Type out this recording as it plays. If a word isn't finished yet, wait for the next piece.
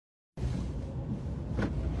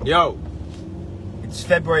Yo, it's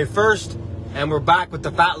February 1st, and we're back with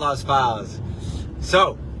the Fat Loss Files.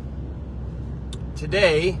 So,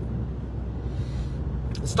 today,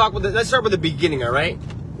 let's start with the beginning, all right?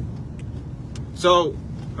 So,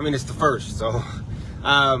 I mean, it's the first, so,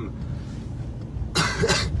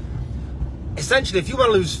 essentially, if you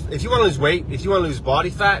want to lose weight, if you want to lose body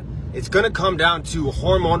fat, it's going to come down to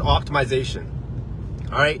hormone optimization,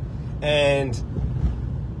 all right? And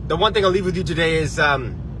the one thing I'll leave with you today is,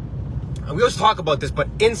 and we always talk about this, but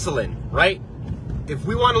insulin, right? If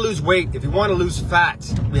we want to lose weight, if we want to lose fat,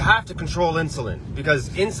 we have to control insulin, because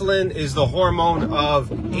insulin is the hormone of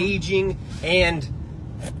aging and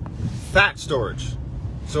fat storage.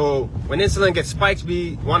 So when insulin gets spiked,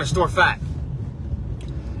 we want to store fat.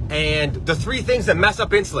 And the three things that mess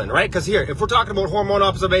up insulin, right? Because here, if we're talking about hormone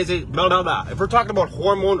optimization, if we're talking about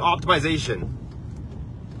hormone optimization,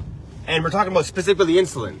 and we're talking about specifically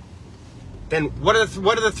insulin, then what are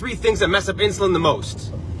the three things that mess up insulin the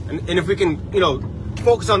most? And if we can,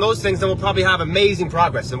 focus on those things, then we'll probably have amazing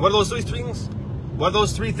progress. And what are those three things? What are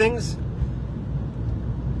those three things?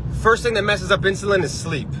 First thing that messes up insulin is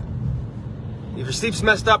sleep. If your sleep's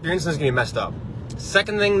messed up, your insulin's gonna be messed up.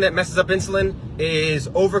 Second thing that messes up insulin is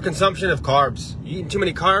overconsumption of carbs. You're eating too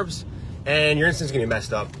many carbs, and your insulin's gonna be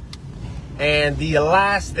messed up. And the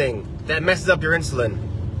last thing that messes up your insulin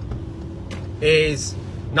is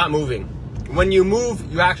not moving. When you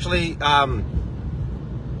move, you actually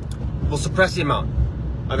will suppress the amount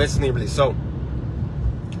of insulin release. So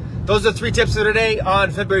those are the three tips for today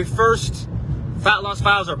on February 1st. Fat Loss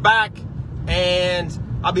Files are back, and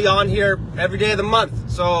I'll be on here every day of the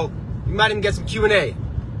month. So you might even get some Q&A.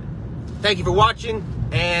 Thank you for watching,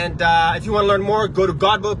 and if you want to learn more, go to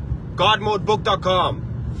godmodebook.com.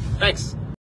 Thanks.